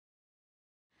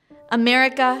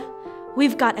America,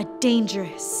 we've got a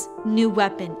dangerous new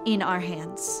weapon in our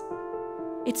hands.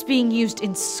 It's being used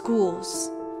in schools,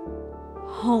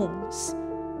 homes,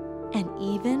 and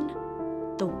even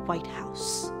the White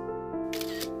House.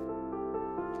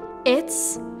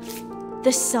 It's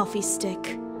the selfie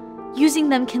stick. Using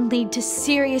them can lead to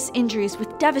serious injuries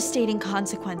with devastating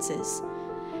consequences.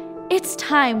 It's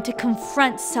time to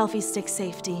confront selfie stick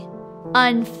safety,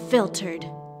 unfiltered.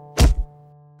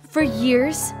 For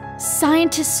years,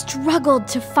 scientists struggled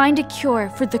to find a cure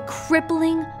for the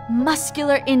crippling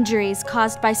muscular injuries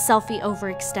caused by selfie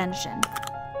overextension.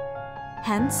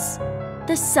 Hence,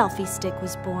 the selfie stick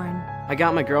was born. I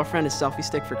got my girlfriend a selfie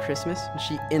stick for Christmas, and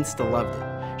she insta-loved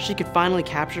it. She could finally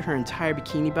capture her entire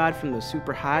bikini bod from those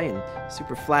super high and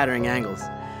super flattering angles.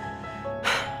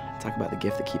 Talk about the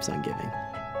gift that keeps on giving.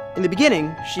 In the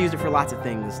beginning, she used it for lots of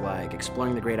things like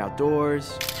exploring the great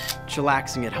outdoors,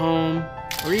 chillaxing at home,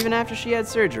 or even after she had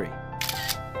surgery.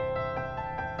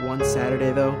 One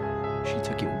Saturday, though, she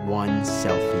took it one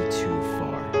selfie too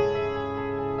far.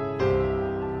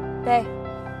 Bae.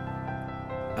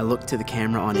 I looked to the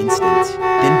camera on instant,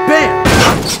 then BAM!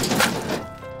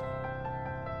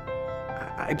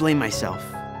 I blame myself.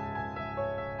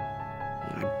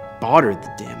 I bought her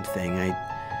the damn thing. If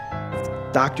the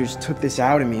doctors took this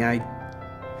out of me, I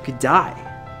could die.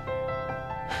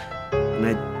 And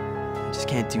I just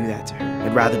can't do that to her.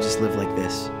 I'd rather just live like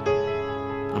this.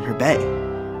 I'm her bae.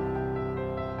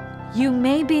 You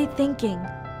may be thinking,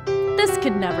 this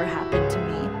could never happen to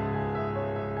me.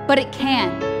 But it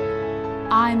can.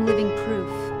 I'm living proof.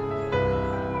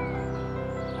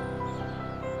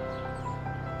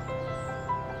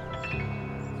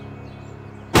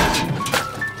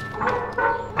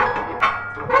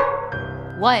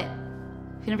 What?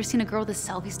 Have you never seen a girl with a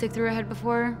selfie stick through her head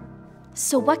before?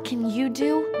 So what can you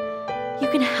do? You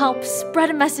can help spread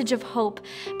a message of hope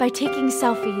by taking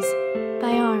selfies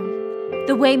by arm,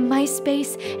 the way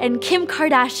MySpace and Kim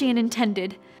Kardashian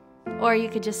intended. Or you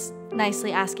could just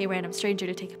nicely ask a random stranger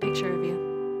to take a picture of you.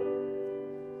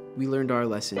 We learned our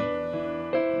lesson.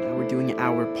 Now we're doing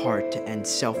our part to end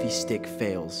selfie stick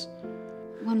fails.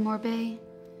 One more, bae,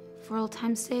 for old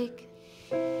time's sake.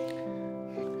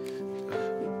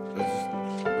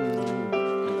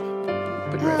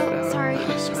 Put your foot out.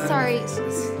 Sorry.